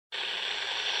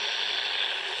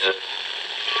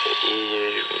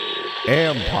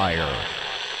Empire.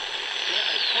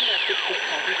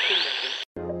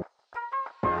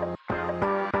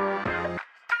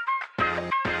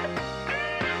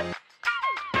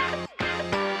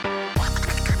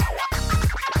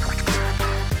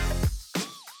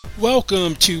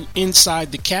 Welcome to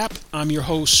Inside the Cap. I'm your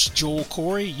host, Joel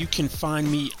Corey. You can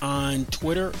find me on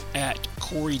Twitter at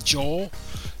CoreyJoel.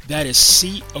 That is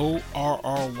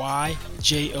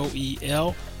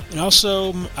CorryJoel. And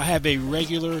also, I have a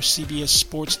regular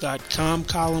CBSSports.com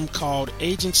column called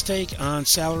Agent's Take on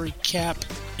salary cap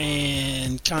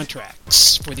and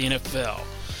contracts for the NFL.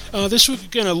 This week, we're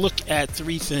going to look at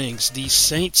three things: the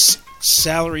Saints'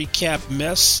 salary cap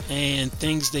mess and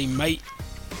things they might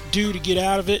do to get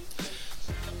out of it.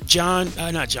 Sean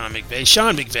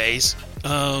McVay's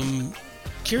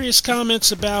curious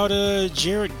comments about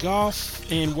Jared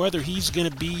Goff and whether he's going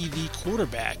to be the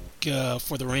quarterback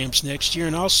for the Rams next year,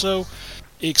 and also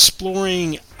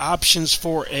exploring options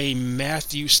for a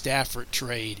Matthew Stafford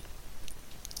trade.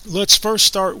 Let's first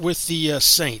start with the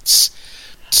Saints.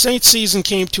 Saints season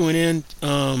came to an end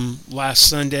last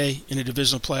Sunday in a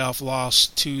divisional playoff loss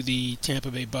to the Tampa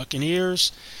Bay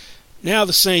Buccaneers. Now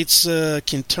the Saints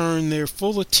can turn their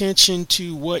full attention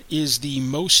to what is the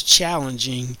most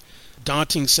challenging,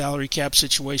 daunting salary cap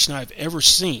situation I've ever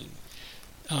seen,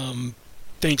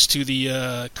 thanks to the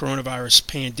coronavirus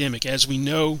pandemic. As we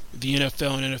know, the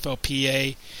NFL and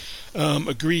NFLPA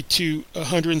agreed to a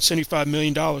 $175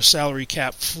 million salary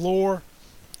cap floor.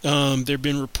 There have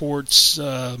been reports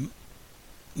in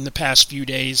the past few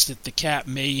days that the cap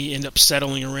may end up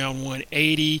settling around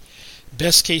 180.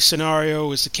 Best case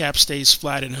scenario is the cap stays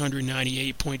flat at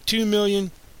 $198.2 million.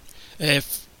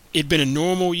 If it'd been a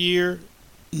normal year,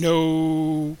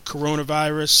 no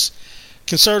coronavirus,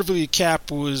 conservatively the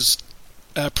cap was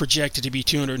projected to be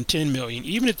 $210 million.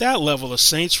 Even at that level, the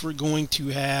Saints were going to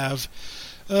have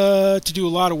to do a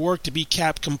lot of work to be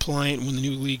cap compliant when the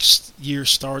new league year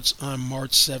starts on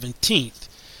March 17th.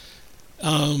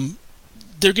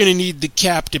 They're going to need the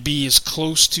cap to be as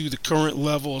close to the current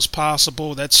level as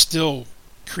possible. That still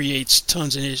creates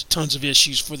tons of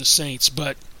issues for the Saints.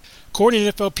 But according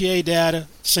to NFLPA data,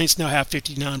 Saints now have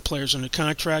 59 players under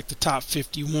contract. The top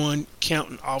 51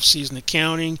 counting off-season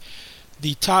accounting.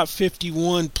 The top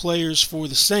 51 players for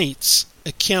the Saints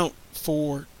account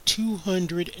for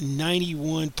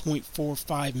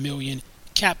 $291.45 million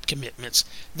cap commitments.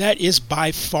 That is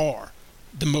by far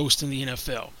the most in the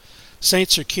NFL.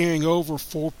 Saints are carrying over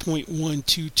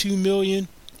 $4.122 million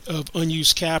of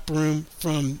unused cap room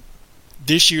from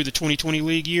this year, the 2020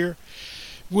 league year,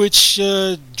 which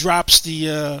drops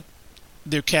their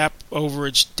cap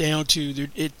overage down to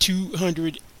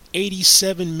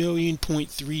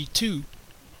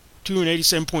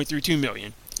 $287.32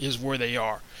 million is where they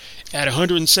are. At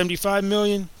 $175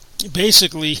 million,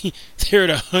 basically they're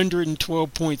at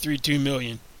 $112.32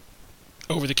 million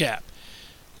over the cap.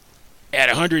 At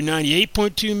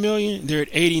 $198.2 million, they're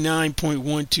at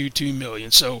 $89.122 million.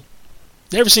 So,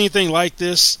 never seen anything like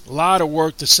this. A lot of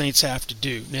work the Saints have to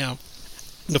do. Now,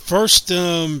 the first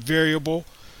variable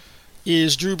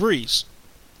is Drew Brees.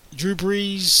 Drew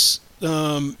Brees,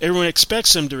 everyone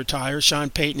expects him to retire. Sean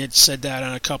Payton had said that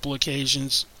on a couple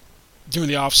occasions during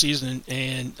the offseason,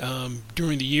 and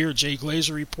during the year, Jay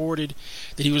Glazer reported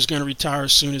that he was going to retire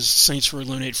as soon as the Saints were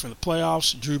eliminated from the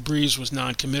playoffs. Drew Brees was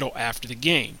non-committal after the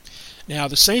game. Now,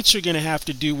 the Saints are going to have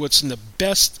to do what's in the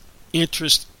best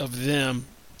interest of them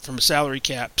from a salary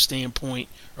cap standpoint,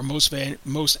 or most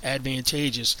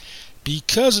advantageous,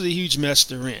 because of the huge mess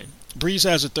they're in. Brees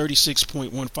has a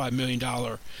 $36.15 million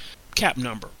cap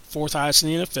number, fourth highest in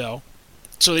the NFL.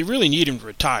 So they really need him to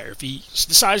retire. If he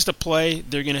decides to play,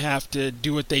 they're going to have to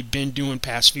do what they've been doing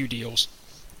past few deals,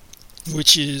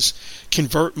 which is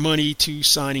convert money to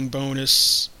signing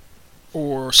bonus,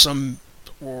 or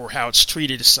how it's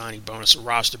treated as signing bonus. A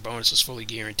roster bonus is fully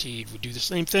guaranteed. We do the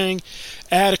same thing.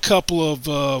 Add a couple of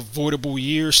voidable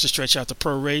years to stretch out the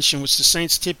proration, which the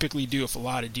Saints typically do with a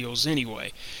lot of deals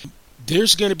anyway.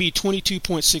 There's going to be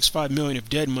 $22.65 million of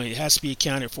dead money that has to be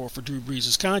accounted for Drew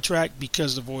Brees' contract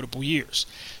because of the voidable years.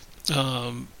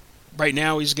 Right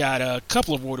now he's got a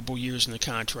couple of voidable years in the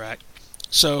contract.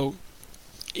 So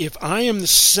if I am the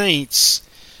Saints,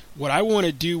 what I want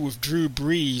to do with Drew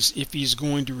Brees, if he's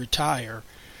going to retire,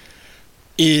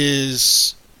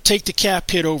 is take the cap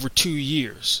hit over 2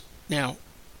 years. Now,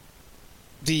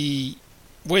 the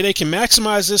way they can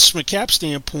maximize this from a cap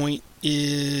standpoint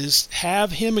is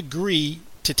have him agree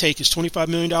to take his $25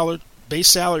 million base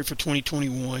salary for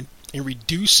 2021 and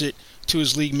reduce it to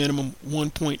his league minimum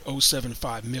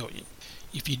 $1.075 million.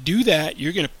 If you do that,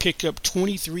 you're going to pick up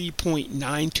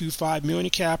 $23.925 million in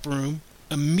cap room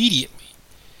immediately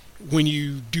when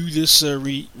you do this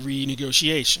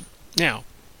renegotiation. Now,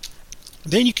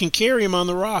 then you can carry him on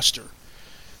the roster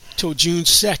till June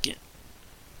 2nd.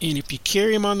 And if you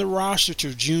carry him on the roster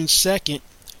till June 2nd,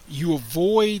 you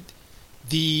avoid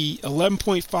the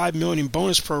 $11.5 million in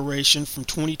bonus proration from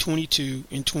 2022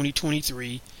 and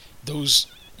 2023, those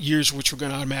years which were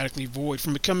going to automatically void,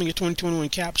 from becoming a 2021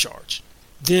 cap charge.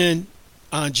 Then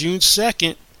on June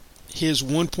 2nd, his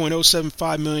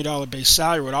 $1.075 million base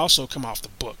salary would also come off the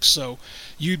books. So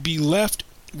you'd be left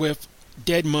with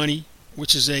dead money,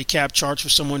 which is a cap charge for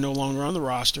someone no longer on the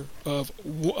roster, of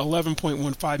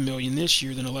 $11.15 million this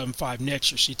year, then $11.5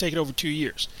 next year. So you take it over 2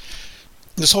 years.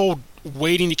 This whole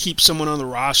waiting to keep someone on the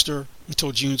roster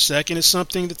until June 2nd is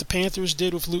something that the Panthers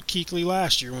did with Luke Kuechly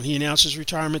last year. When he announced his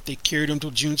retirement, they carried him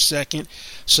until June 2nd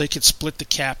so they could split the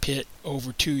cap hit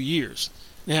over 2 years.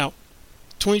 Now,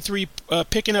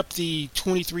 picking up the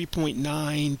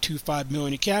 $23.925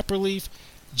 million in cap relief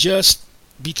just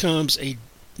becomes a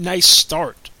nice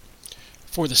start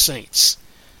for the Saints.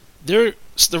 The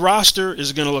roster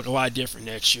is going to look a lot different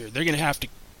next year. They're going to have to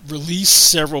release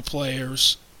several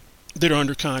players that are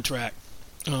under contract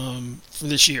for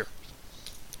this year.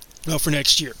 Well, for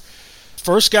next year.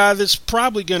 First guy that's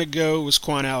probably going to go was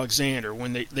Quan Alexander.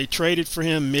 When they traded for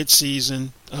him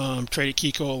mid-season, traded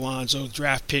Kiko Alonso,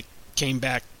 draft pick came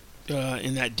back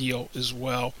in that deal as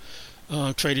well.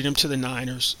 Traded him to the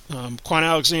Niners. Quan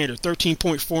Alexander,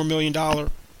 $13.4 million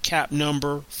cap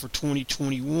number for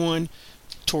 2021.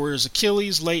 Tore his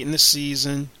Achilles late in the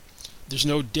season. There's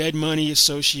no dead money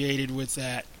associated with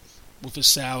that, with his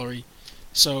salary.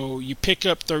 So you pick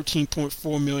up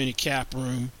 $13.4 million in cap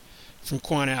room from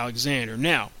Quan Alexander.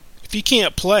 Now, if he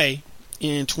can't play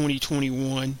in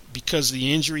 2021 because of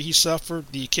the injury he suffered,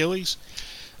 the Achilles,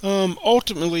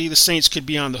 ultimately the Saints could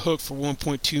be on the hook for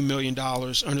 $1.2 million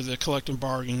under the collective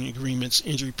bargaining agreement's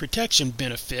injury protection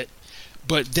benefit,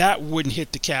 but that wouldn't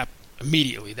hit the cap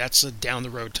immediately. That's a down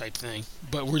the road type thing.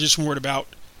 But we're just worried about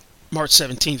March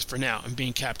 17th for now and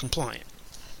being cap compliant.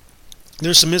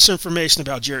 There's some misinformation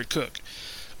about Jared Cook.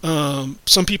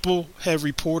 Some people have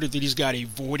reported that he's got a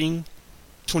voiding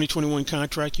 2021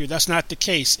 contract year. That's not the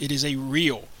case. It is a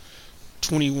real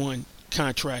 21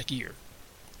 contract year.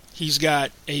 He's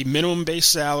got a minimum base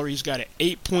salary. He's got an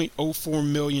 $8.04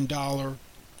 million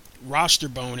roster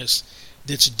bonus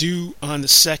that's due on the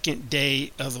second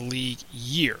day of the league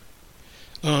year.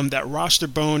 That roster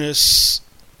bonus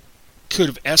could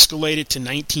have escalated to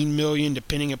 $19 million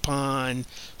depending upon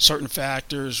certain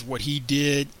factors, what he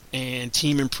did, and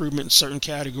team improvement in certain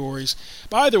categories.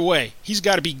 But either way, he's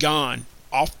got to be gone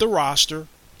off the roster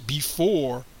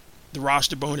before the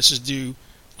roster bonus is due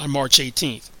on March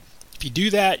 18th. If you do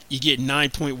that, you get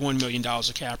 $9.1 million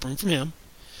of cap room from him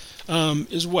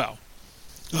as well.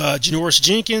 Janoris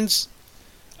Jenkins,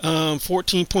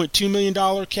 $14.2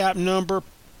 million cap number.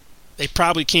 They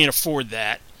probably can't afford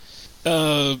that.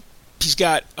 He's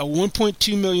got a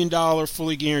 $1.2 million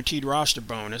fully guaranteed roster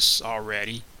bonus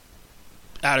already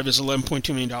out of his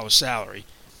 $11.2 million salary.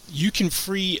 You can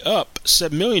free up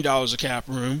 $7 million of cap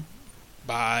room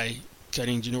by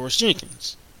cutting Janoris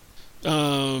Jenkins.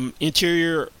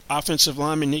 Interior offensive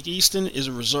lineman Nick Easton is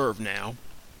a reserve now.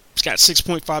 He's got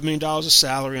 $6.5 million of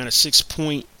salary on a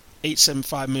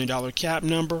 $6.875 million cap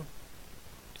number.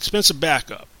 Expensive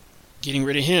backup. Getting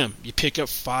rid of him, you pick up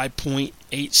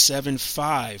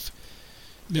 $5.875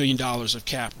 million of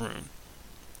cap room.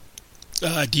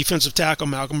 Defensive tackle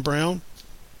Malcolm Brown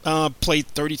played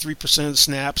 33% of the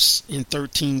snaps in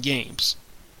 13 games.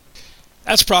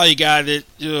 That's probably a guy that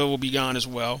will be gone as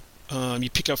well. You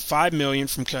pick up $5 million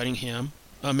from cutting him.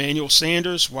 Emmanuel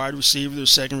Sanders, wide receiver, the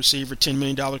second receiver, $10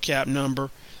 million cap number.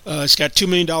 He's got $2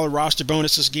 million roster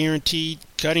bonuses guaranteed.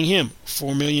 Cutting him,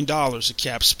 $4 million of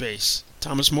cap space.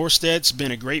 Thomas Morstead's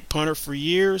been a great punter for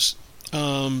years.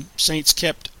 Saints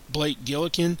kept Blake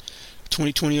Gillikin,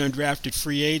 2020 undrafted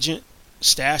free agent.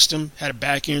 Stashed him, had a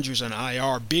back injury on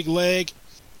IR. Big leg.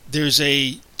 There's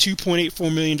a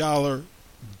 $2.84 million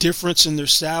difference in their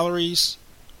salaries.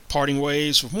 Parting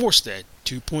ways with Morstead,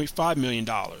 $2.5 million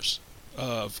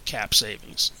of cap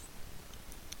savings.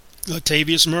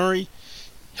 Latavius Murray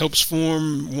helps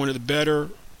form one of the better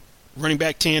running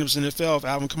back tandems in the NFL of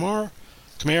Alvin Kamara,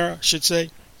 I should say.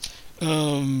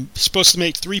 He's supposed to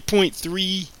make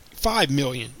 $3.35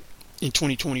 million in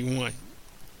 2021.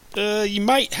 You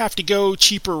might have to go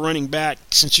cheaper running back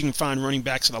since you can find running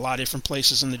backs at a lot of different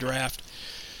places in the draft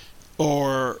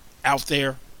or out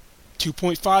there.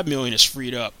 $2.5 million is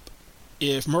freed up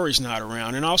if Murray's not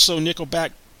around. And also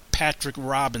nickelback Patrick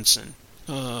Robinson.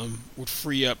 would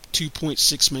free up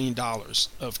 $2.6 million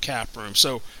of cap room.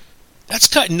 So that's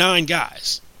cutting 9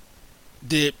 guys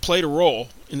that played a role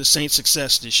in the Saints'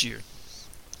 success this year.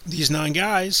 These 9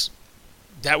 guys,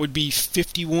 that would be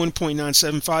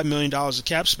 $51.975 million of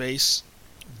cap space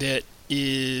that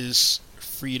is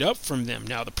freed up from them.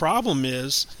 Now, the problem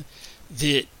is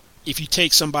that if you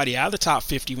take somebody out of the top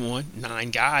 51,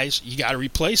 9 guys, you got to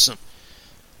replace them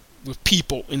with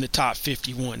people in the top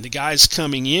 51. The guys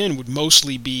coming in would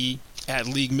mostly be at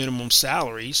league minimum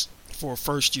salaries for a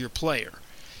first-year player.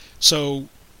 So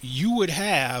you would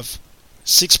have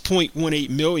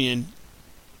 $6.18 million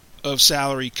of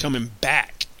salary coming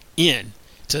back in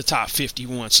to the top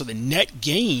 51. So the net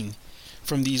gain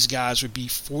from these guys would be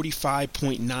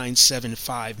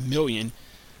 $45.975 million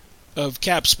of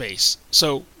cap space.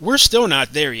 So we're still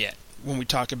not there yet when we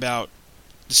talk about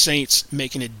the Saints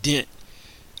making a dent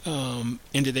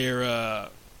into their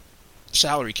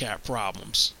salary cap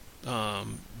problems,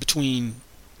 between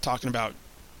talking about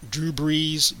Drew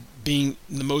Brees being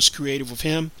the most creative of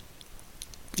him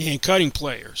and cutting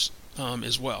players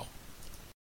as well.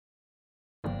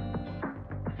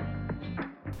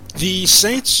 The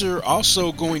Saints are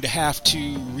also going to have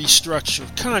to restructure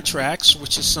contracts,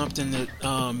 which is something that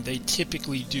they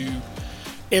typically do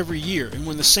every year. And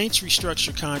when the Saints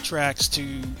restructure contracts to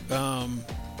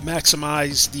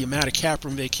maximize the amount of cap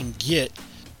room they can get,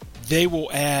 they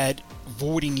will add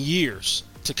voiding years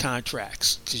to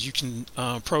contracts, because you can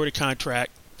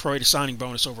prorate a signing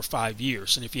bonus over 5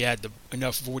 years, and if you add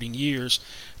enough voiding years,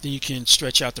 then you can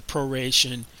stretch out the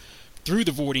proration through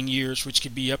the voiding years, which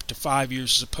could be up to 5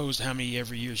 years as opposed to how many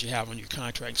every years you have on your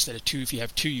contract, instead of 2 if you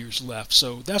have 2 years left.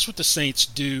 So that's what the Saints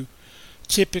do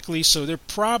typically. So they're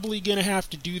probably going to have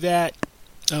to do that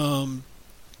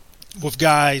with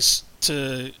guys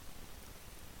to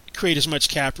create as much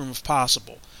cap room as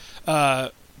possible.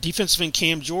 Defensive end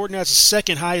Cam Jordan has the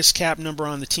second highest cap number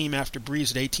on the team after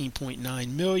Brees at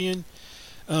 $18.9 million.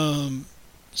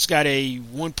 It's got a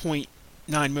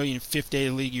 $1.9 million fifth day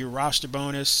of the league year roster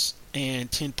bonus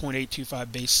and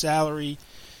 $10.825 base salary.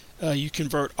 You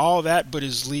convert all that but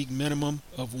his league minimum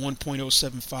of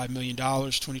 $1.075 million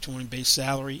 2020 base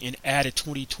salary and add a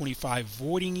 2025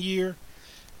 voiding year,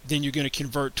 then you're going to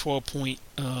convert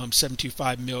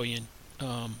 $12.725 million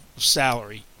of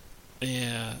salary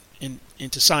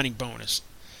into signing bonus.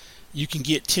 You can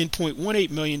get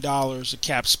 $10.18 million of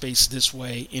cap space this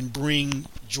way and bring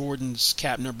Jordan's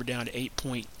cap number down to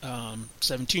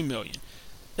 $8.72 million.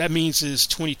 That means his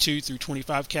 22 through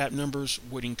 25 cap numbers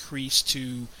would increase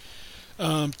to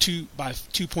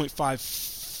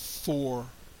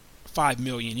 $2.545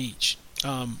 million each.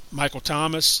 Michael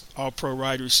Thomas, all-pro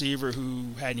wide receiver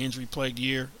who had an injury-plagued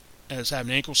year as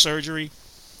having ankle surgery,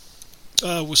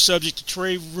 was subject to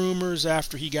trade rumors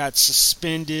after he got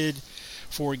suspended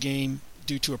for a game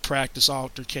due to a practice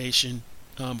altercation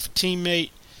with a teammate.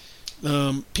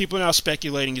 People are now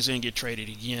speculating he's going to get traded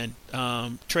again.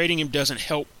 Trading him doesn't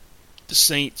help the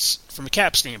Saints from a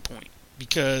cap standpoint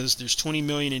because there's $20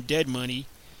 million in dead money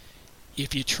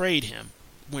if you trade him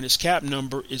when his cap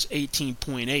number is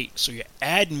 18.8. So you're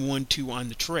adding 1-2 on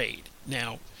the trade.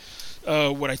 Now,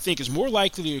 what I think is more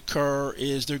likely to occur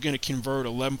is they're going to convert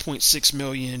 $11.6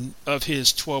 million of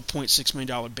his $12.6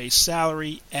 million base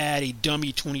salary, add a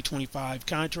dummy 2025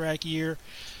 contract year.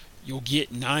 You'll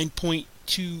get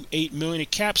 $9.28 million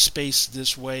of cap space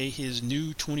this way. His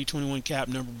new 2021 cap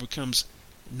number becomes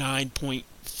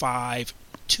 $9.52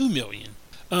 million.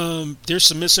 There's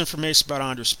some misinformation about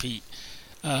Andres Pete.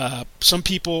 Some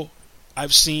people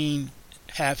I've seen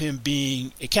have him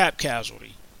being a cap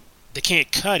casualty. They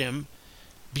can't cut him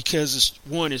because his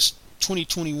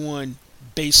 2021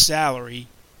 base salary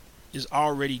is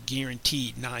already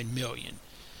guaranteed $9 million,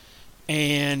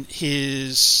 and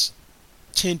his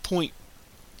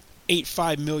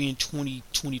 $10.85 million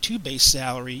 2022 base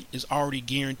salary is already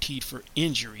guaranteed for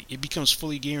injury. It becomes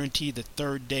fully guaranteed the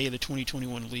third day of the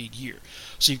 2021 league year.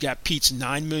 So you've got Pete's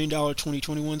 $9 million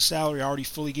 2021 salary already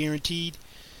fully guaranteed,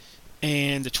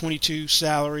 and the 22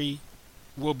 salary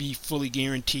will be fully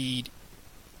guaranteed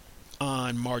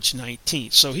on March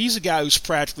 19th. So he's a guy who's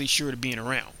practically sure to being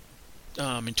around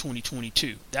in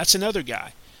 2022. That's another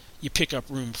guy you pick up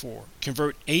room for.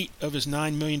 Convert 8 of his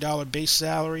 $9 million base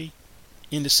salary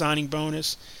into signing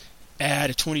bonus, add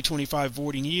a 2025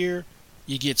 voiding year,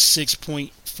 you get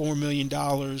 $6.4 million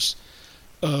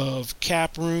of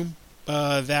cap room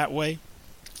that way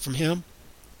from him.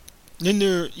 Then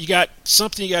you got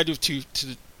something you got to do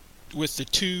with the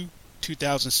 2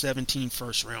 2017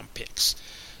 first round picks,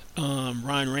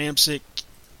 Ryan Ramczyk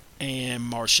and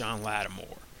Marshawn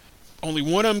Lattimore. Only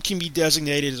one of them can be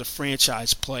designated as a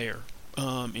franchise player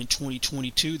in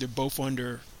 2022. They're both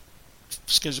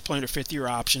scheduled to play under fifth-year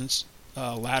options.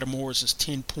 Lattimore's is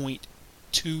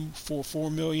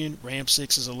 $10.244 million.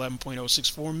 Ramczyk is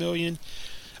 $11.064 million.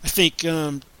 I think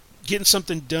getting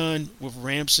something done with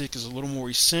Ramczyk is a little more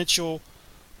essential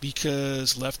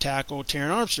because left tackle Terron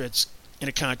Armstead's in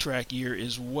a contract year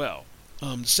as well.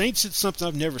 The Saints did something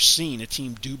I've never seen a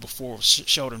team do before with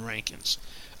Sheldon Rankins.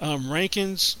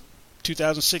 Rankins,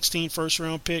 2016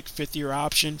 first-round pick, fifth-year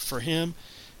option for him.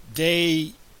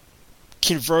 They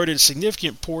converted a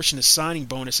significant portion of signing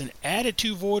bonus and added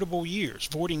 2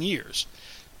 voiding years.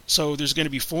 So there's going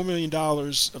to be $4 million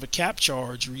of a cap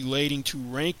charge relating to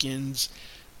Rankins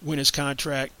when his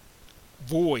contract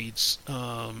voids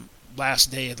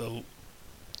last day of the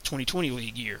 2020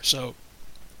 league year. So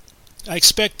I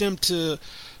expect them to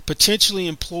potentially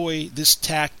employ this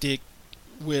tactic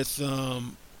with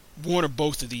one or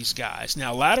both of these guys.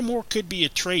 Now, Lattimore could be a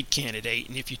trade candidate,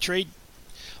 and if you trade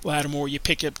Lattimore, you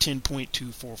pick up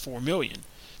 $10.244 million.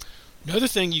 Another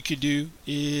thing you could do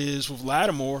is with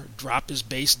Lattimore, drop his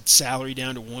base salary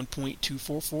down to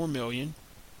 $1.244 million.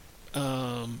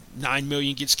 $9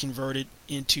 million gets converted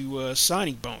into a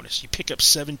signing bonus. You pick up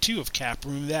 $7.2 of cap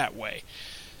room that way.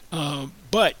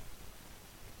 But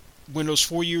when those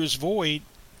 4 years void,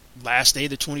 last day of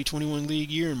the 2021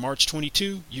 league year in March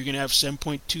 22, you're going to have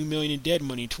 $7.2 million in dead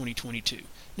money in 2022.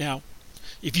 Now,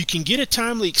 if you can get a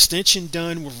timely extension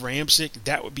done with Ramczyk,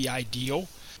 that would be ideal.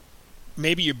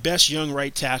 Maybe your best young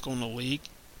right tackle in the league.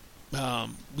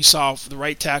 We saw the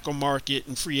right tackle market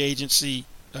in free agency.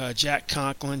 Jack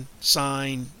Conklin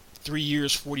signed 3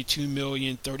 years, $42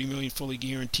 million, $30 million fully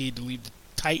guaranteed to leave the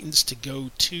Titans to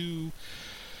go to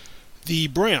the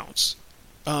Browns.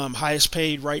 Highest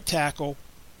paid right tackle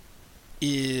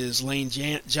is Lane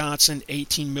Johnson,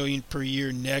 $18 million per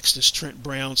year. Next is Trent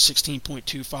Brown,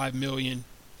 $16.25 million.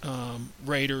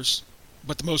 Raiders.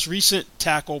 But the most recent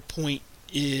tackle point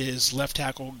is left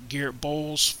tackle Garrett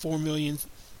Bowles, $4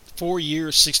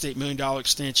 years, $68 million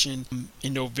extension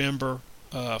in November.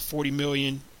 $40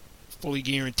 million fully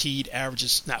guaranteed,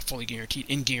 averages not fully guaranteed,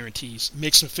 in guarantees.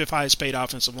 Mixed with fifth highest paid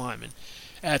offensive lineman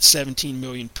at $17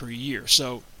 million per year.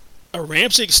 So a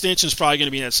Ramczyk extension is probably going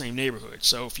to be in that same neighborhood.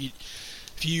 So if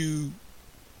you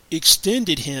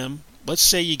extended him, let's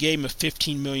say you gave him a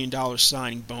 $15 million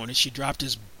signing bonus, you dropped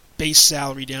his base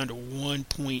salary down to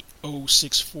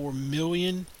 $1.064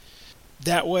 million.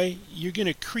 That way, you're going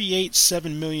to create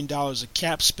 $7 million of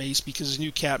cap space because his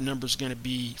new cap number is going to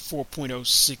be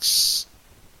 $4.06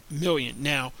 million.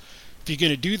 Now, if you're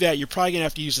going to do that, you're probably going to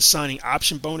have to use a signing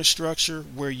option bonus structure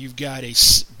where you've got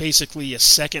basically a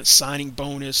second signing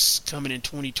bonus coming in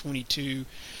 2022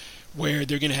 where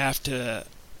they're going to have to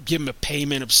give him a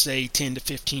payment of, say, $10 to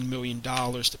 $15 million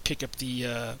to pick up the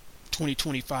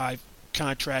 2025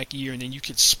 contract year, and then you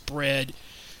could spread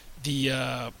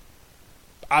the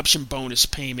option bonus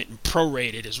payment and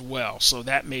prorate it as well. So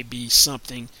that may be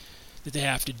something that they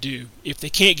have to do. If they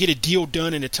can't get a deal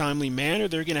done in a timely manner,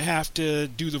 they're going to have to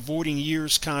do the voiding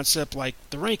years concept like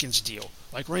the Rankins deal,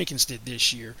 like Rankins did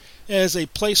this year, as a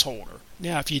placeholder.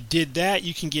 Now, if you did that,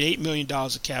 you can get $8 million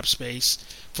of cap space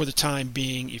for the time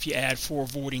being if you add 4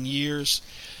 voiding years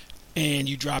and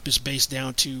you drop his base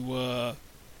down to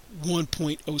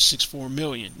 $1.064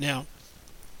 million. Now,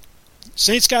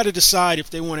 Saints got to decide if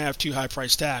they want to have 2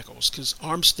 high-priced tackles because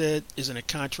Armstead is in a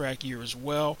contract year as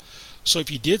well. So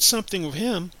if you did something with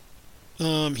him,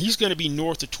 he's going to be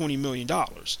north of $20 million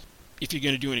if you're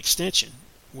going to do an extension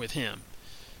with him.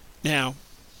 Now,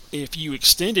 if you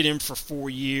extended him for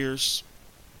 4 years,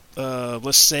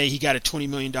 let's say he got a $20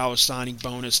 million signing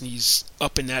bonus and he's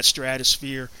up in that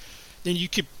stratosphere, then you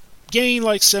could gain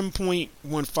like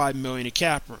 $7.15 million in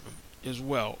cap room as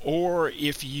well. Or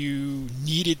if you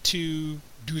needed to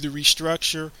do the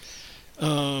restructure,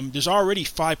 there's already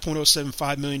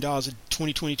 $5.075 million of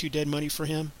 2022 dead money for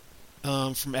him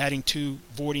from adding 2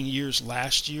 voiding years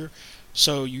last year.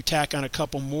 So you tack on a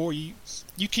couple more, you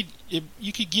could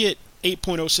get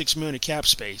 $8.06 million of cap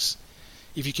space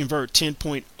if you convert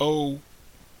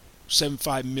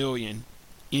 $10.075 million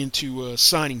into a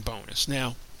signing bonus.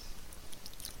 Now,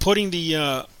 putting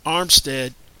the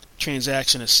Armstead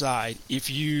transaction aside, if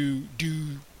you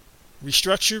do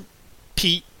restructure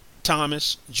Pete,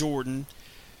 Thomas, Jordan,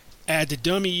 add the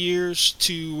dummy years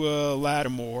to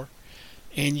Lattimore,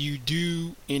 and you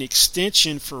do an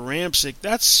extension for Ramczyk,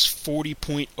 that's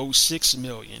 $40.06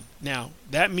 million. Now,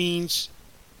 that means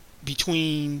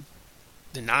between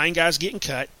the 9 guys getting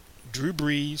cut, Drew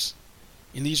Brees,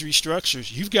 in these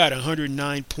restructures, you've got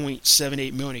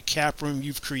 $109.78 million in cap room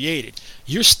you've created.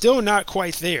 You're still not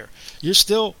quite there. You're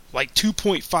still like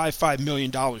 $2.55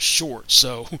 million short.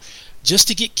 So just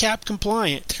to get cap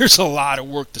compliant, there's a lot of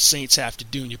work the Saints have to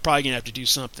do, and you're probably going to have to do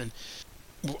something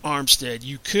with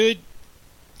Armstead.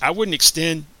 I wouldn't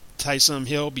extend Taysom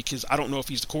Hill because I don't know if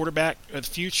he's the quarterback of the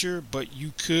future, but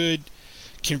you could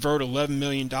convert $11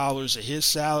 million of his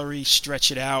salary,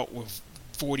 stretch it out with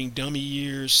voiding dummy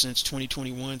years since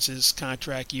 2021's his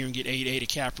contract year, and get 8 of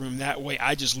cap room. That way,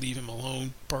 I just leave him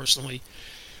alone personally.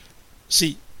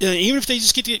 See, even if they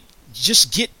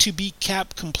just get to be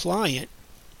cap compliant,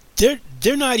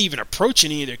 they're not even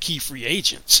approaching any of their key free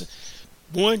agents.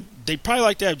 One, they'd probably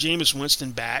like to have Jameis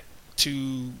Winston back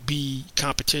to be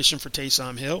competition for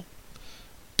Taysom Hill.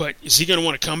 But is he going to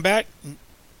want to come back?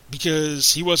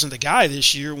 Because he wasn't the guy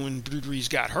this year when Drew Brees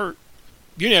got hurt.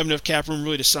 You didn't have enough cap room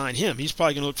really to sign him. He's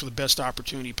probably going to look for the best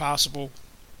opportunity possible,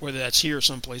 whether that's here or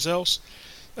someplace else.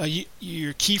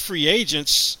 Your key free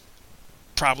agents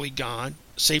probably gone.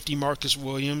 Safety Marcus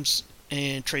Williams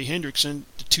and Trey Hendrickson,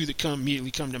 the two that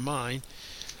immediately come to mind.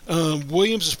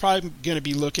 Williams is probably going to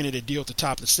be looking at a deal at the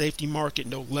top of the safety market,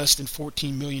 no less than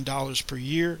 $14 million per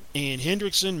year. And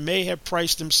Hendrickson may have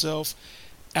priced himself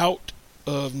out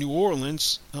of New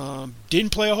Orleans.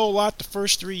 Didn't play a whole lot the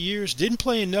first 3 years. Didn't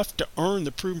play enough to earn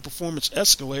the proven performance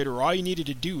escalator. All you needed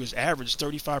to do was average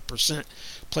 35%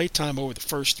 play time over the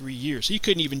first 3 years. He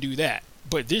couldn't even do that.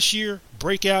 But this year,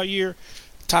 breakout year,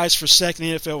 ties for second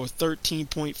in the NFL with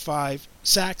 13.5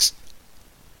 sacks.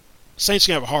 Saints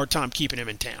going to have a hard time keeping him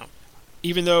in town.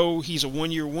 Even though he's a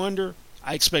one-year wonder,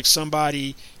 I expect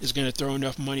somebody is going to throw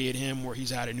enough money at him where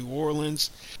he's out of New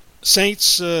Orleans.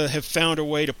 Saints have found a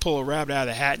way to pull a rabbit out of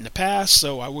the hat in the past,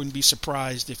 so I wouldn't be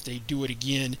surprised if they do it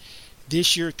again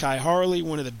this year. Kai Harley,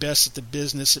 one of the best at the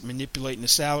business at manipulating the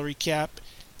salary cap.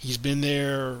 He's been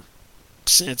there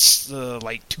since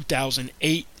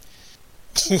 2008.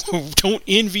 Don't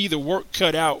envy the work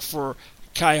cut out for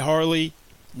Kai Harley.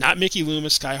 Not Mickey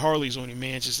Loomis. Kai Harley's only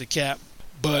manages the cap.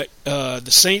 But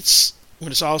the Saints,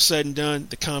 when it's all said and done,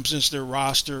 the composition of their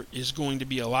roster is going to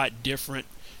be a lot different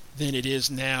than it is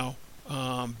now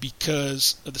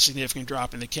because of the significant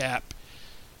drop in the cap.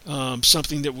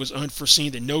 Something that was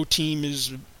unforeseen that no team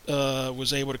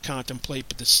was able to contemplate,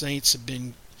 but the Saints have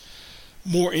been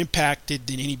more impacted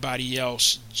than anybody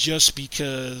else just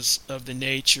because of the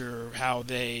nature of how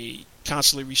they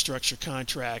constantly restructure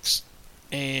contracts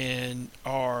and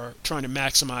are trying to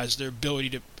maximize their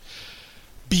ability to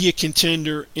be a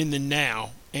contender in the now.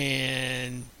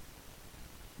 And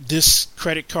this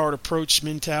credit card approach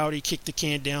mentality, kick the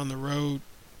can down the road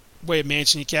way of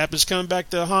managing the cap, is coming back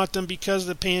to haunt them because of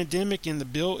the pandemic, and the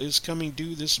bill is coming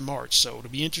due this March. So it'll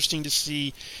be interesting to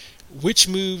see which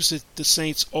moves that the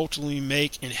Saints ultimately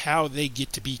make and how they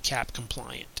get to be cap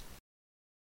compliant.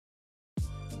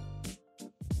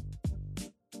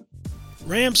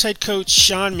 Rams head coach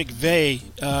Sean McVay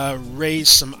raised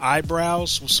some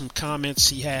eyebrows with some comments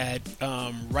he had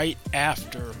right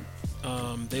after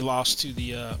they lost to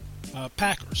the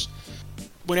Packers.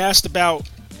 When asked about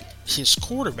his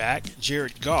quarterback,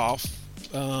 Jared Goff,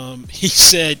 he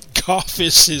said Goff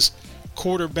is his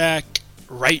quarterback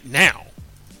right now.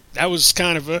 That was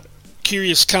kind of a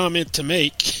curious comment to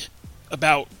make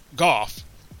about Goff.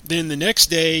 Then the next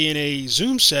day in a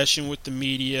Zoom session with the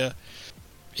media,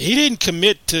 he didn't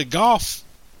commit to Goff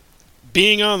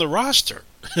being on the roster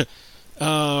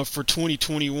for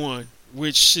 2021,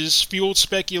 which has fueled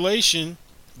speculation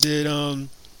that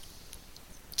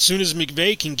as soon as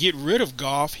McVay can get rid of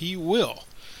Goff, he will.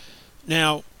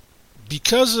 Now,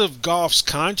 because of Goff's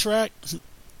contract,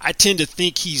 I tend to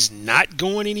think he's not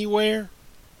going anywhere,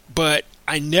 but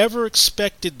I never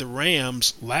expected the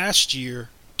Rams last year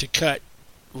to cut,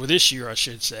 or this year I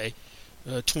should say,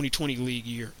 2020 league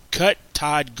year, cut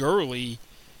Todd Gurley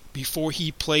before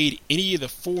he played any of the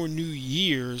 4 new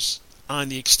years on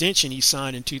the extension he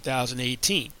signed in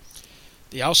 2018.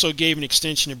 They also gave an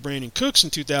extension to Brandon Cooks in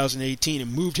 2018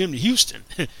 and moved him to Houston.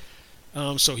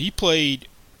 So he played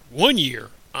 1 year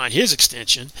on his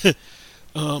extension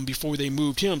before they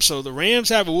moved him. So the Rams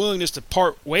have a willingness to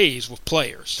part ways with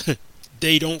players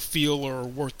they don't feel are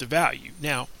worth the value.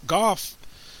 Now, Goff,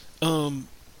 in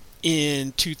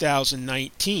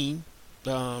 2019,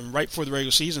 right before the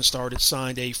regular season started,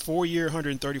 signed a 4-year,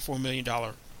 $134 million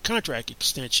contract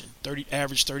extension,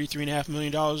 averaged $33.5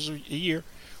 million a year,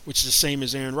 which is the same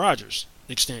as Aaron Rodgers'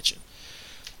 extension.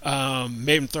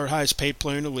 Made him third highest paid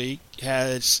player in the league,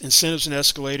 has incentives and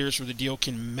escalators where the deal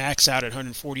can max out at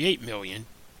 $148 million.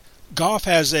 Goff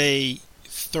has a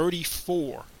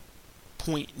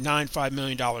 $34.95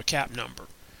 million cap number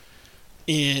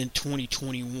in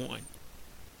 2021.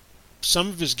 Some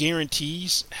of his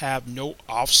guarantees have no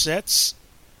offsets,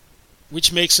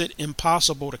 which makes it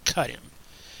impossible to cut him.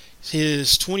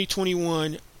 His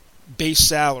 2021 base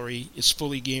salary is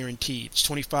fully guaranteed. It's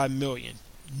 $25 million,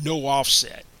 no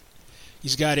offset.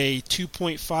 He's got a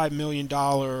 $2.5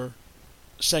 million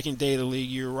second day of the league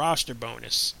year roster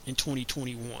bonus in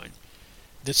 2021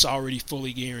 that's already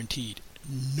fully guaranteed,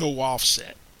 no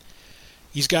offset.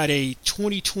 He's got a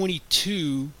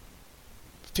 2022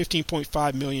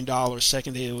 $15.5 million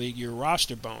second day of the league year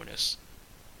roster bonus,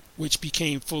 which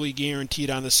became fully guaranteed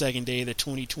on the second day of the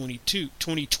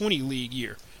 2020 league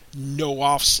year, no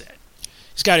offset.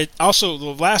 He's got also the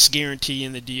last guarantee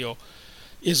in the deal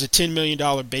is a $10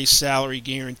 million base salary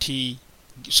guarantee.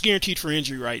 It's guaranteed for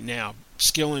injury right now.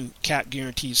 Skill and cap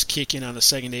guarantees kick in on the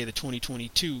second day of the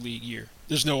 2022 league year.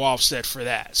 There's no offset for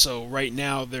that. So right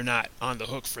now they're not on the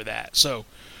hook for that. So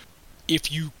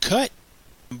if you cut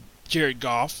Jared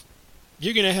Goff,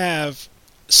 you're going to have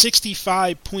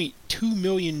 $65.2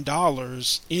 million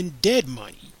in dead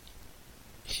money,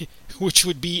 which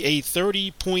would be a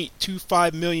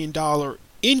 $30.25 million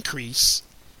increase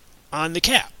on the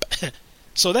cap.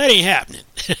 So that ain't happening.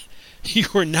 You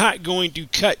are not going to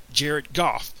cut Jared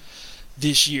Goff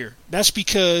this year. That's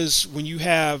because when you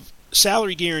have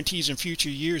salary guarantees in future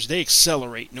years, they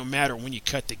accelerate no matter when you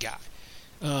cut the guy.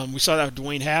 We saw that with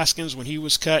Dwayne Haskins when he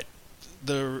was cut.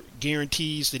 The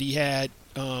guarantees that he had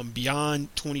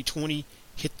beyond 2020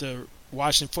 hit the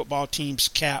Washington football team's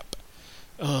cap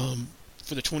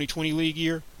for the 2020 league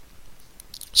year.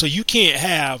 So you can't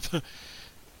have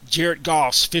Jared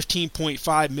Goff's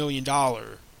 $15.5 million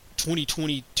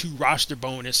 2022 roster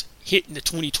bonus hitting the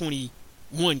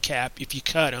 2021 cap if you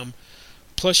cut him.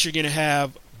 Plus you're going to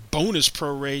have bonus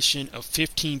proration of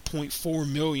 $15.4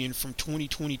 million from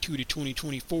 2022 to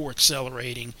 2024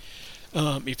 accelerating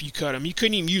if you cut him. You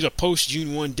couldn't even use a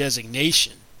post-June 1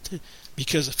 designation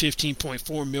because the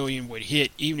 $15.4 million would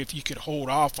hit, even if you could hold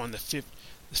off on the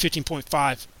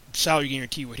 15.5 salary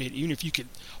guarantee would hit, even if you could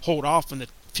hold off on the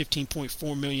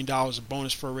 $15.4 million of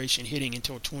bonus proration hitting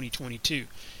until 2022.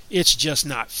 It's just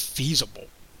not feasible.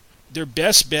 Their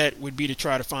best bet would be to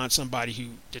try to find somebody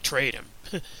to trade him.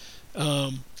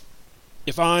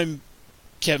 If I'm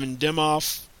Kevin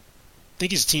Demoff, I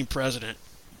think he's the team president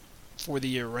for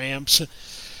the Rams,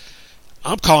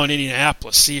 I'm calling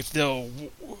Indianapolis, see if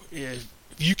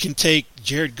you can take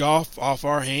Jared Goff off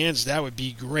our hands, that would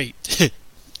be great.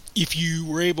 If you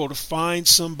were able to find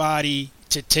somebody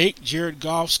to take Jared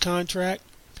Goff's contract,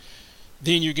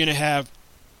 then you're going to have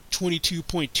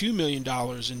 $22.2 million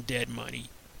in dead money,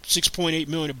 $6.8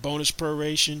 million of bonus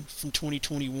proration from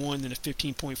 2021, then a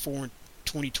 $15.4 in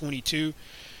 2022.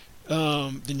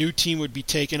 The new team would be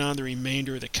taking on the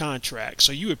remainder of the contract.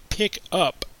 So you would pick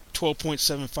up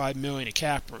 $12.75 million in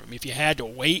cap room. If you had to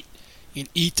wait and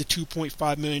eat the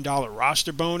 $2.5 million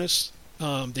roster bonus,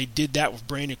 they did that with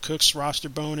Brandon Cook's roster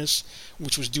bonus,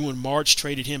 which was due in March,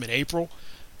 traded him in April.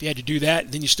 If you had to do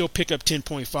that, then you still pick up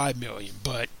 $10.5 million.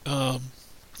 But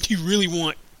you really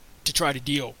want to try to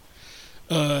deal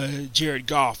Jared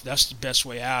Goff. That's the best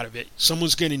way out of it.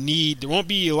 Someone's going to there won't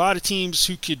be a lot of teams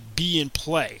who could be in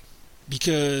play,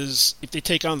 because if they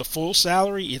take on the full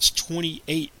salary, it's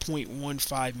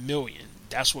 $28.15 million.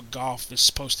 That's what Goff is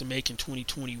supposed to make in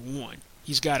 2021.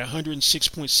 He's got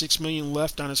 $106.6 million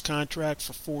left on his contract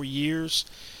for 4 years.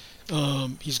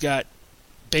 He's got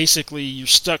basically you're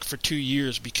stuck for 2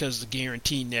 years because of the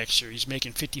guarantee next year. He's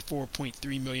making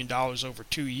 $54.3 million over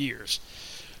 2 years.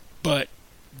 But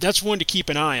that's one to keep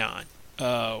an eye on.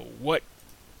 What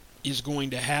is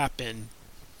going to happen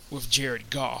with Jared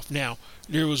Goff? Now,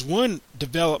 there was one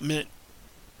development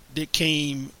that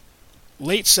came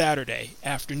late Saturday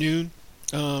afternoon,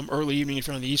 early evening if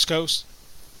you're on the East Coast.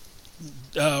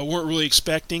 Weren't really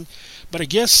expecting, but I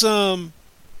guess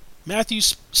Matthew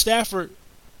Stafford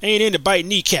ain't into biting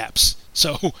kneecaps.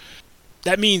 So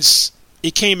that means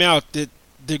it came out that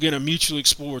they're going to mutually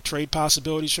explore trade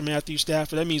possibilities for Matthew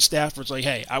Stafford. That means Stafford's like,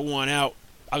 hey, I want out.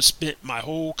 I've spent my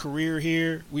whole career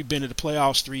here. We've been to the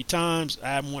playoffs 3 times. I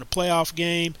haven't won a playoff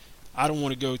game. I don't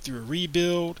want to go through a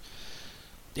rebuild.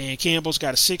 Dan Campbell's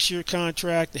got a 6-year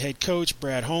contract. The head coach,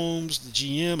 Brad Holmes, the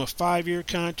GM, a 5-year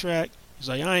contract. He's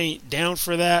like, I ain't down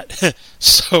for that.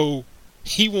 So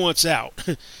he wants out.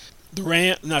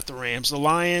 The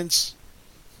Lions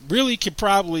really could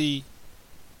probably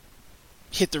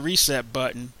hit the reset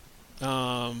button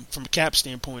from a cap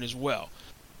standpoint as well.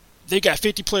 They've got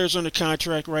 50 players under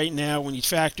contract right now. When you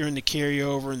factor in the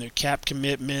carryover and their cap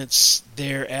commitments,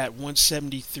 they're at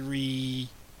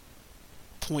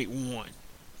 173.1.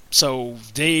 So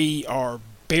they are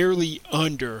barely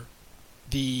under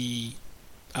the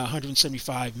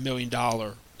 $175 million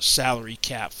salary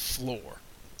cap floor.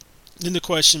 Then the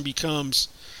question becomes,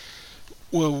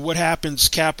 well, what happens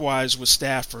cap-wise with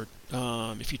Stafford?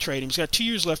 If you trade him, he's got 2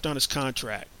 years left on his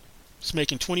contract. He's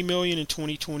making $20 million in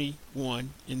 2021,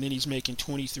 and then he's making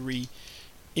 $23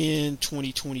 in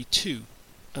 2022.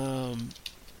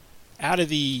 Out of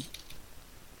the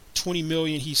 $20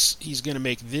 million he's going to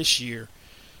make this year,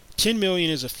 $10 million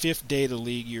is a fifth day of the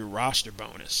league year roster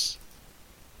bonus.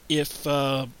 If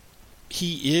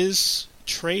he is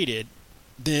traded,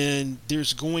 then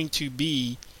there's going to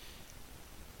be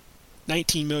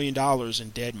 $19 million in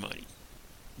dead money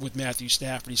with Matthew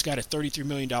Stafford. He's got a $33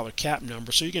 million cap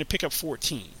number, so you're going to pick up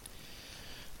 14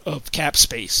 of cap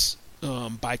space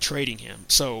by trading him.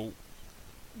 So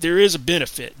there is a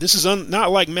benefit. This is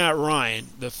not like Matt Ryan.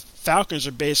 The Falcons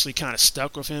are basically kind of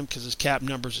stuck with him because his cap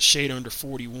number is a shade under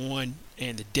 41,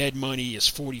 and the dead money is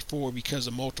 44 because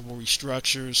of multiple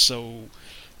restructures. So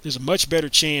there's a much better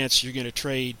chance you're going to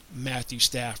trade Matthew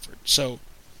Stafford. So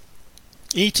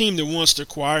any team that wants to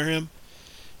acquire him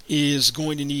is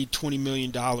going to need $20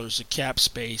 million of cap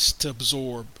space to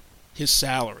absorb his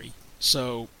salary.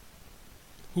 So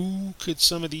who could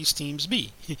some of these teams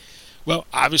be? Well,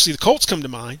 obviously the Colts come to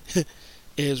mind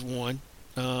as one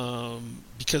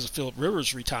because of Phillip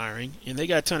Rivers retiring, and they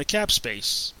got a ton of cap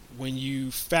space. When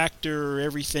you factor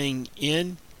everything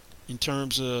in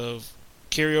terms of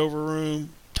carryover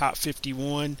room, top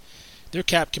 51, their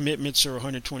cap commitments are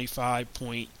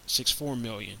 $125.64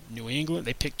 million. New England,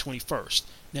 they picked 21st.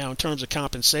 Now, in terms of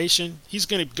compensation, he's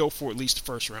going to go for at least a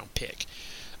first-round pick.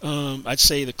 I'd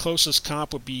say the closest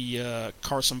comp would be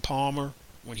Carson Palmer.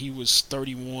 When he was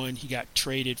 31, he got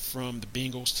traded from the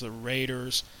Bengals to the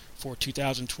Raiders for a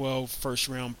 2012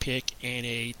 first-round pick and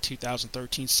a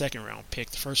 2013 second-round pick.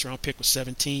 The first-round pick was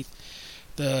 17th.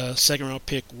 The second-round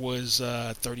pick was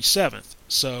 37th.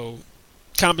 So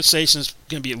compensation is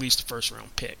going to be at least a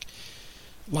first-round pick.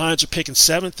 Lions are picking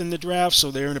 7th in the draft,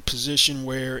 so they're in a position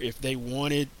where if they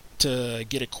wanted to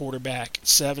get a quarterback at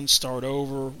 7, start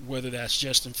over, whether that's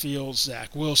Justin Fields,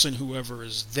 Zach Wilson, whoever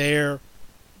is there,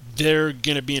 they're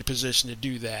going to be in a position to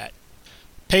do that.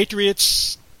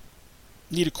 Patriots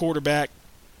need a quarterback.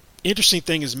 Interesting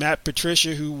thing is Matt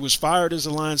Patricia, who was fired as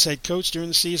the Lions head coach during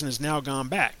the season, has now gone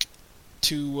back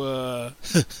to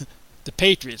the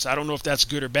Patriots. I don't know if that's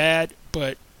good or bad,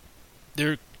 but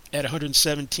they're at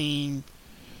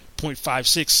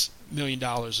 $117.56 million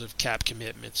of cap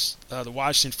commitments. The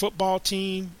Washington football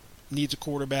team needs a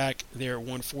quarterback. They're at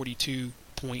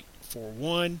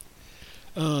 $142.41.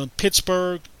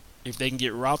 Pittsburgh, if they can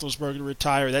get Roethlisberger to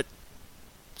retire, that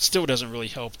still doesn't really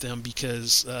help them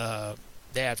because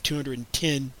they have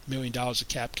 $210 million of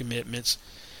cap commitments.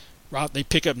 They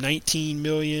pick up $19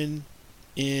 million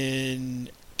in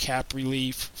cap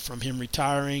relief from him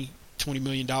retiring, $20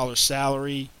 million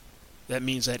salary. That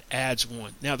means that adds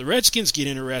one. Now, the Redskins get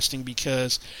interesting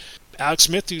because Alex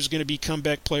Smith, who's going to be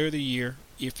comeback player of the year,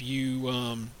 if you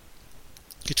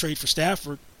could trade for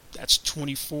Stafford, that's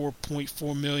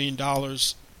 $24.4 million.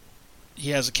 He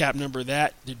has a cap number of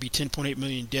that. There'd be $10.8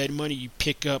 million dead money. You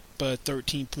pick up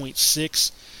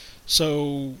 $13.6.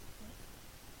 So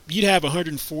you'd have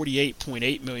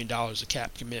 $148.8 million of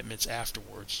cap commitments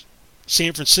afterwards.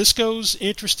 San Francisco's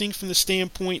interesting from the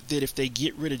standpoint that if they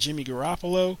get rid of Jimmy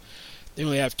Garoppolo, they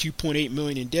only have $2.8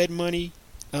 million in dead money.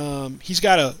 He's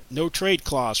got a no trade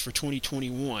clause for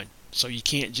 2021, so you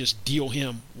can't just deal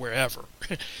him wherever.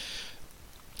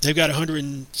 They've got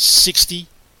 $160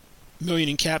 million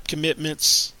in cap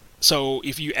commitments. So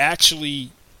if you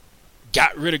actually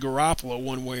got rid of Garoppolo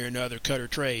one way or another, cut or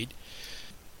trade,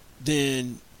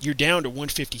 then you're down to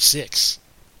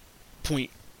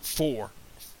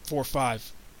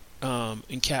 $156.45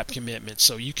 in cap commitments.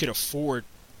 So you could afford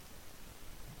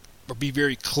or be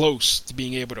very close to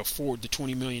being able to afford the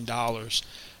 $20 million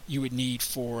you would need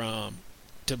for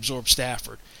to absorb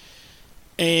Stafford.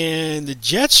 And the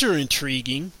Jets are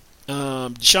intriguing.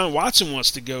 Deshaun Watson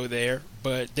wants to go there,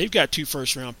 but they've got 2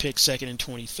 first-round picks, 2nd and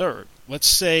 23rd. Let's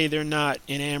say they're not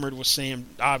enamored with Sam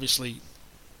Darnold.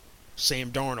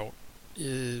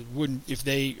 Wouldn't if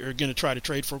they are going to try to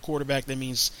trade for a quarterback, that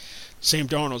means Sam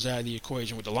Darnold's out of the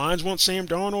equation. Would the Lions want Sam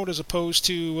Darnold as opposed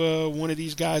to one of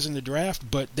these guys in the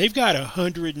draft? But they've got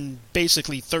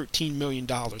basically $13 million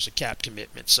of cap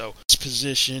commitment. So this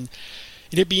position,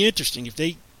 and it'd be interesting if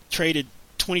they traded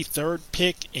 23rd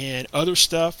pick and other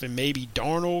stuff and maybe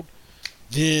Darnold,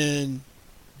 then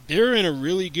they're in a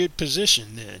really good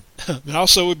position then. It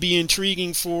also would be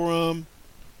intriguing for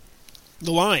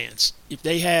the Lions. If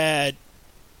they had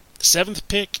the 7th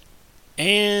pick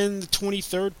and the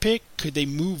 23rd pick, could they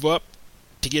move up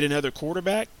to get another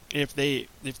quarterback? And if they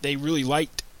really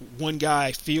liked one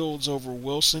guy, Fields over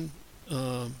Wilson,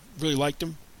 really liked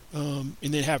him, and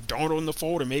then have Darnold in the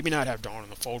fold, or maybe not have Darnold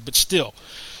in the fold, but still,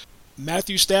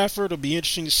 Matthew Stafford, will be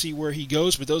interesting to see where he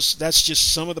goes, but that's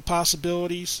just some of the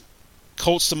possibilities.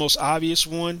 Colts, the most obvious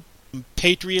one.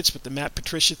 Patriots with the Matt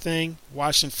Patricia thing.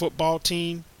 Washington football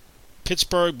team.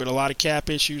 Pittsburgh, but a lot of cap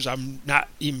issues. I'm not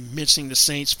even mentioning the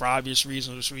Saints for obvious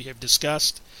reasons, which we have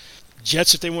discussed.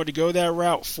 Jets, if they want to go that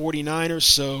route. 49ers,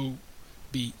 so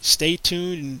stay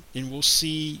tuned, and we'll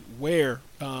see where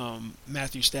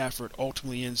Matthew Stafford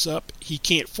ultimately ends up. He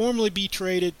can't formally be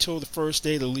traded till the first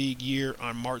day of the league year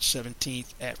on March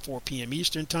 17th at 4 p.m.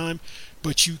 Eastern Time,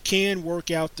 but you can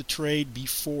work out the trade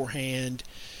beforehand,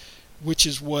 which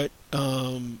is what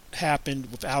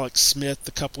happened with Alex Smith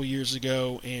a couple years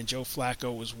ago and Joe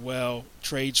Flacco as well.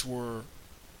 Trades were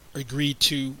agreed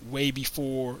to way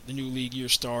before the new league year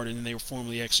started, and they were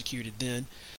formally executed then.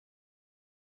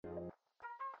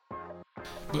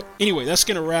 But anyway, that's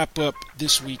going to wrap up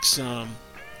this week's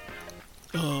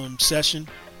session.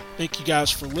 Thank you guys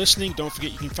for listening. Don't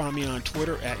forget you can find me on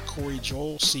Twitter at Corey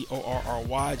Joel,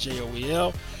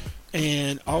 CorryJoel.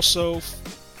 And also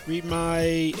read my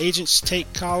Agent's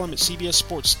Take column at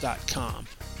CBSSports.com.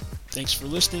 Thanks for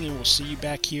listening, and we'll see you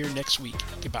back here next week.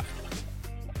 Goodbye.